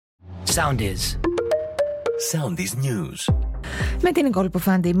Soundis. Soundis News. Με την Νικόλη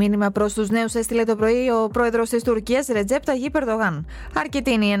Ποφάντη, μήνυμα προς τους νέους έστειλε το πρωί ο πρόεδρος της Τουρκίας, Ρετζέπ Ταγίπ Ερντογάν.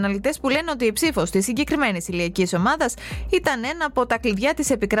 Αρκετοί είναι οι αναλυτές που λένε ότι η ψήφος της συγκεκριμένης ηλιακής ομάδας ήταν ένα από τα κλειδιά της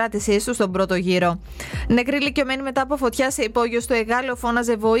επικράτησής του στον πρώτο γύρο. Νεκρή ηλικιωμένη μετά από φωτιά σε υπόγειο στο Εγάλεο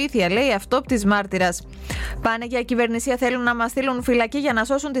φώναζε βοήθεια, λέει αυτόπτης μάρτυρας. Πάνε για κυβερνησία, θέλουν να μας στείλουν φυλακή για να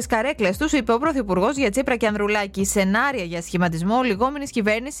σώσουν τις καρέκλες τους, είπε ο Πρωθυπουργός για Τσίπρα και Ανδρουλάκη. Σενάρια για σχηματισμό λιγόμενης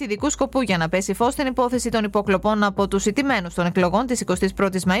κυβέρνησης ειδικού σκοπού για να πέσει φως στην υπόθεση των υποκλοπών από τους ηττημένους των εκλογών της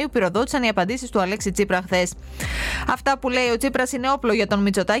 21ης Μαΐου πυροδότησαν οι απαντήσεις του Αλέξη Τσίπρα χθες. Αυτά που λέει ο Τσίπρας είναι όπλο για τον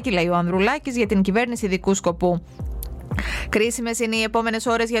Μητσοτάκη, λέει ο Ανδρουλάκης, για την κυβέρνηση ειδικού σκοπού. Κρίσιμες είναι οι επόμενες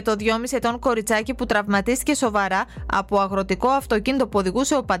ώρες για το 2,5 ετών κοριτσάκι που τραυματίστηκε σοβαρά από αγροτικό αυτοκίνητο που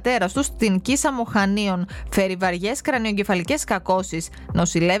οδηγούσε ο πατέρας του στην Κίσα Μοχανίων. Φέρει βαριές κρανιογκεφαλικές κακώσεις.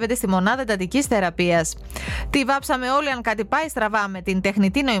 Νοσηλεύεται στη μονάδα εντατικής θεραπείας. Τι βάψαμε όλοι αν κάτι πάει στραβά με την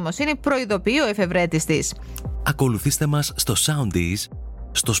τεχνητή νοημοσύνη, προειδοποιεί ο εφευρέτης της. Ακολουθήστε μας στο Soundis,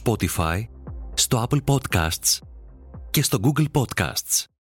 στο Spotify, στο Apple Podcasts και στο Google Podcasts.